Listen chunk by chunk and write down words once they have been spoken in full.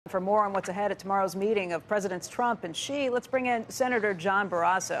For more on what's ahead at tomorrow's meeting of Presidents Trump and Xi, let's bring in Senator John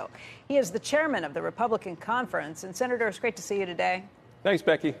Barrasso. He is the chairman of the Republican Conference. And Senator, it's great to see you today. Thanks,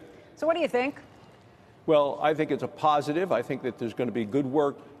 Becky. So what do you think? Well, I think it's a positive. I think that there's going to be good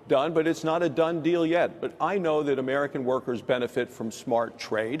work done, but it's not a done deal yet. But I know that American workers benefit from smart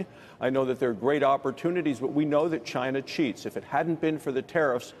trade. I know that there are great opportunities, but we know that China cheats. If it hadn't been for the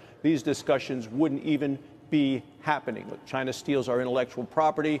tariffs, these discussions wouldn't even be happening. China steals our intellectual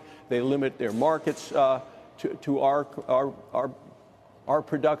property. They limit their markets to our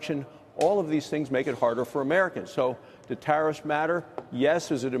production. All of these things make it harder for Americans. So the tariffs matter.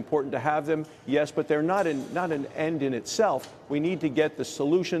 Yes, is it important to have them? Yes, but they're not an end in itself. We need to get the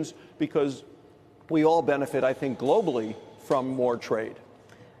solutions because we all benefit, I think, globally from more trade.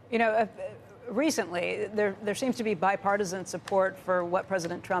 You know, recently, there seems to be bipartisan support for what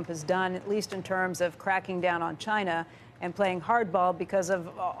President Trump has done, at least in terms of cracking down on China and playing hardball because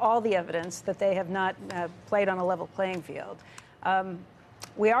of all the evidence that they have not played on a level playing field.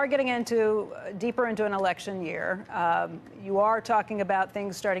 We are getting deeper into an election year. You are talking about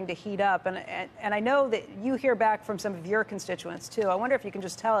things starting to heat up, and I know that you hear back from some of your constituents too. I wonder if you can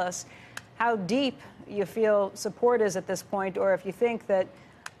just tell us how deep you feel support is at this point, or if you think that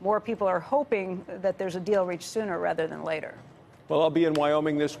more people are hoping that there's a deal reached sooner rather than later. Well, I'll be in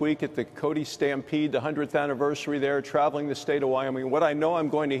Wyoming this week at the Cody Stampede, the 100th anniversary there, traveling the state of Wyoming. What I know I'm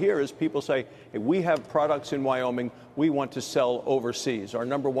going to hear is people say, hey, we have products in Wyoming we want to sell overseas. Our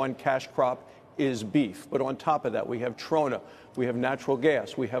 #1 cash crop is beef. But on top of that, we have trona, we have natural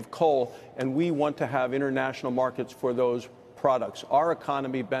gas, we have coal, and we want to have international markets for those products. Our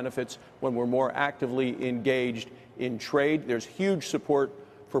economy benefits when we're more actively engaged in trade. There's huge support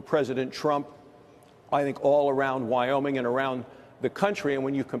for President Trump, I think, all around Wyoming and around the country. And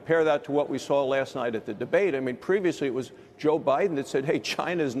when you compare that to what we saw last night at the debate, I mean, previously it was Joe Biden that said, hey,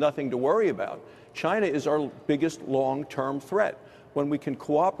 China is nothing to worry about. China is our biggest long-term threat. When we can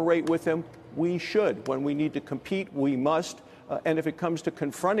cooperate with them, we should. When we need to compete, we must. And if it comes to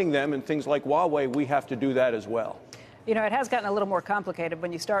confronting them and things like Huawei, we have to do that as well. You know, it has gotten a little more complicated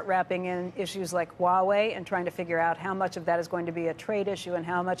when you start wrapping in issues like Huawei and trying to figure out how much of that is going to be a trade issue and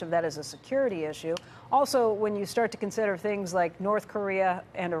how much of that is a security issue. Also, when you start to consider things like North Korea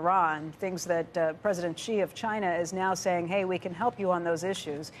and Iran, things that President Xi of China is now saying, hey, we can help you on those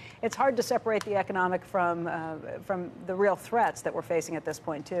issues. It's hard to separate the economic from the real threats that we're facing at this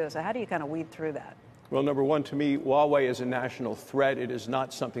point, too. So how do you kind of weed through that? Well, #1, to me, Huawei is a national threat. It is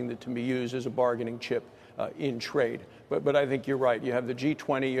not something that can be used as a bargaining chip in trade. But I think you're right. You have the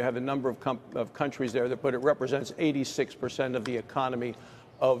G20, you have a number of countries there, but it represents 86% of the economy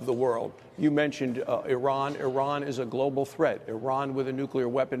of the world. You mentioned Iran. Iran is a global threat. Iran with a nuclear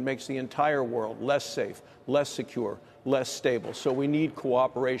weapon makes the entire world less safe, less secure, less stable. So we need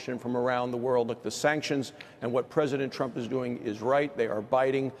cooperation from around the world. Look, the sanctions and what President Trump is doing is right. They are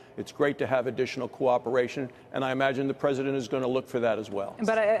biting. It's great to have additional cooperation, and I imagine the president is going to look for that as well.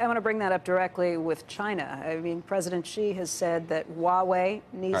 But I want to bring that up directly with China. I mean, President Xi has said that Huawei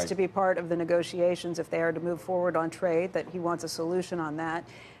needs to be part of the negotiations if they are to move forward on trade, that he wants a solution on that.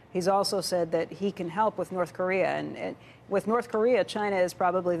 He's also said that he can help with North Korea. And with North Korea, China is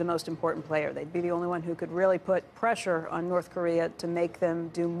probably the most important player. They'd be the only one who could really put pressure on North Korea to make them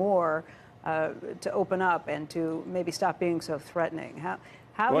do more, to open up and to maybe stop being so threatening.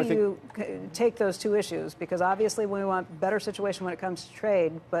 How do you take those two issues? Because obviously we want a better situation when it comes to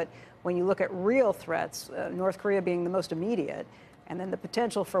trade. But when you look at real threats, North Korea being the most immediate, and then the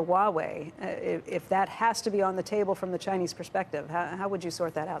potential for Huawei, if that has to be on the table from the Chinese perspective, how would you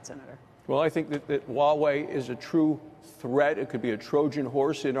sort that out, Senator? Well, I think that Huawei is a true threat. It could be a Trojan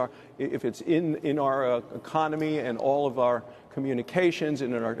horse if it's in our economy and all of our communications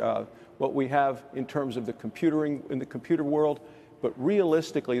and in our what we have in terms of the computer world. But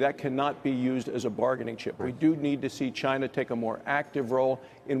realistically, that cannot be used as a bargaining chip. We do need to see China take a more active role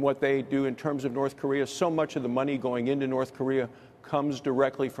in what they do in terms of North Korea. So much of the money going into North Korea comes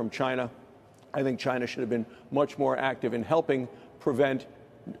directly from China. I think China should have been much more active in helping prevent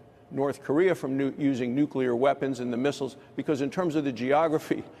North Korea from using nuclear weapons and the missiles, because in terms of the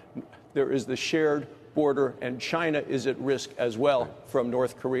geography, there is the shared border, and China is at risk as well from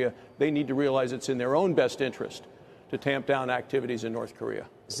North Korea. They need to realize it's in their own best interest to tamp down activities in North Korea.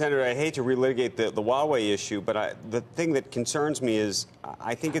 Senator, I hate to relitigate the Huawei issue, but the thing that concerns me is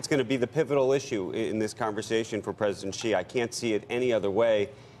I think it's going to be the pivotal issue in this conversation for President Xi. I can't see it any other way.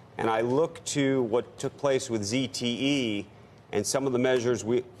 And I look to what took place with ZTE and some of the measures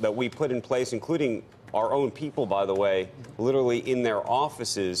that we put in place, including our own people, by the way, literally in their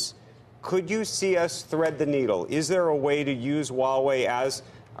offices. Could you see us thread the needle? Is there a way to use Huawei as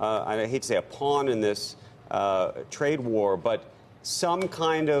I hate to say a pawn in this trade war, but some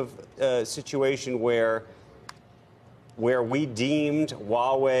kind of situation where we deemed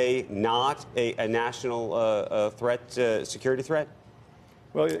Huawei not a national threat, security threat?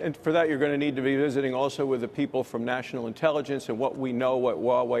 Well, and for that, you're going to need to be visiting also with the people from national intelligence and what we know what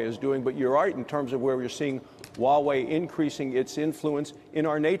Huawei is doing. But you're right in terms of where we're seeing Huawei increasing its influence in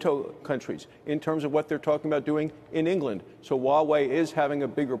our NATO countries, in terms of what they're talking about doing in England. So Huawei is having a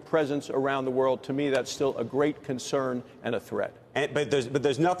bigger presence around the world. To me, that's still a great concern and a threat. But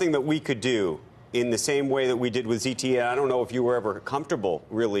there's nothing that we could do in the same way that we did with ZTE. And I don't know if you were ever comfortable,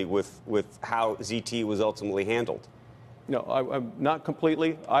 really, with how ZTE was ultimately handled. No, I'm not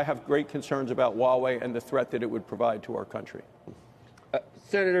completely. I have great concerns about Huawei and the threat that it would provide to our country.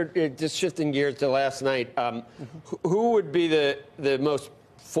 Senator, just shifting gears to last night, who would be the most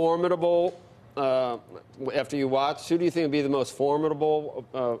formidable, after you watch, who do you think would be the most formidable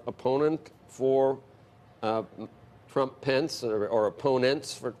opponent for Trump-Pence, or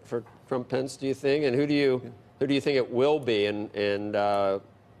opponents for Trump-Pence, do you think? And who do you think it will be? And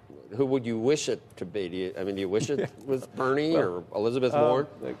who would you wish it to be? Do you wish it was Bernie or Elizabeth Warren?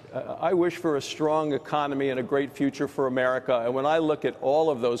 I wish for a strong economy and a great future for America. And when I look at all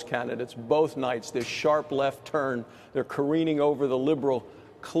of those candidates, both nights, this sharp left turn, they're careening over the liberal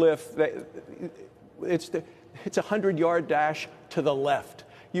cliff. It's a 100-yard dash to the left.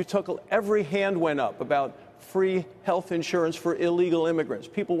 Every hand went up about free health insurance for illegal immigrants.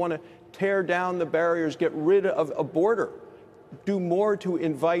 People want to tear down the barriers, get rid of a border, do more to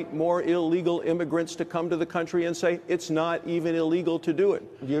invite more illegal immigrants to come to the country and say it's not even illegal to do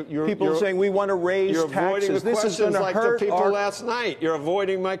it. People are saying we want to raise taxes. You're avoiding the questions like the people last night. You're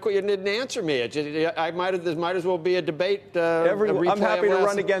avoiding my question. You didn't answer me. This might as well be a debate. I'm happy to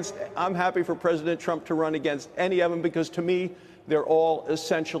run against. I'm happy for President Trump to run against any of them because to me they're all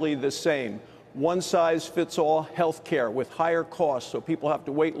essentially the same. One size fits all health care with higher costs, so people have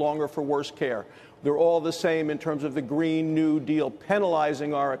to wait longer for worse care. They're all the same in terms of the Green New Deal,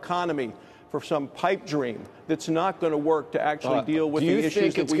 penalizing our economy for some pipe dream that's not going to work to actually deal with the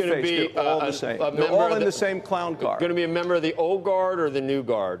issues that we face. They're all the same. They're all in the same clown car. Going to be a member of the old guard or the new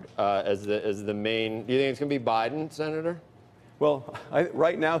guard as the main? Do you think it's going to be Biden, Senator? Well,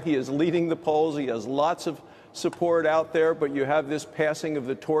 right now he is leading the polls. He has lots of support out there, but you have this passing of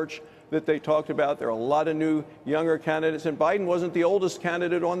the torch that they talked about. There are a lot of new, younger candidates, and Biden wasn't the oldest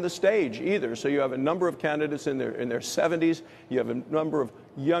candidate on the stage either. So you have a number of candidates in their 70s. You have a number of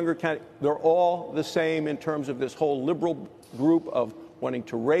younger candidates. They're all the same in terms of this whole liberal group of wanting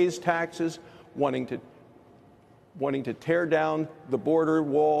to raise taxes, wanting to tear down the border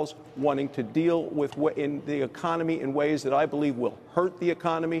walls, wanting to deal with in the economy in ways that I believe will hurt the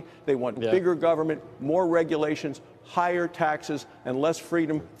economy. They want bigger government, more regulations, higher taxes, and less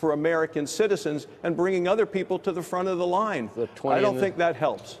freedom for American citizens, and bringing other people to the front of the line. I don't think that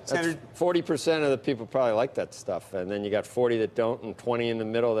helps. 40% of the people probably like that stuff, and then you got 40 that don't, and 20 in the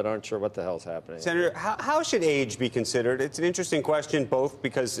middle that aren't sure what the hell's happening. Senator, how should age be considered? It's an interesting question, both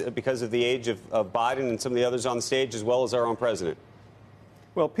because of the age of Biden and some of the others on the stage, as well as our own president.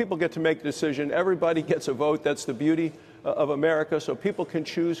 Well, people get to make a decision. Everybody gets a vote. That's the beauty of America, so people can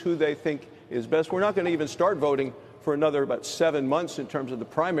choose who they think is best. We're not going to even start voting for another about 7 months in terms of the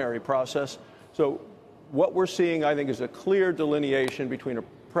primary process. So what we're seeing, I think, is a clear delineation between a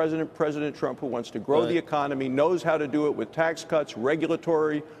President Trump, who wants to grow the economy, knows how to do it with tax cuts,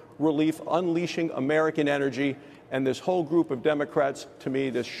 regulatory relief, unleashing American energy, and this whole group of Democrats, to me,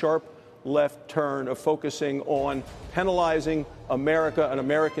 this sharp left turn of focusing on penalizing America and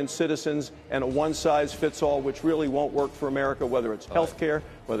American citizens and a one-size-fits-all, which really won't work for America, whether it's health care,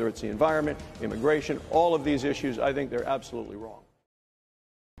 whether it's the environment, immigration, all of these issues. I think they're absolutely wrong.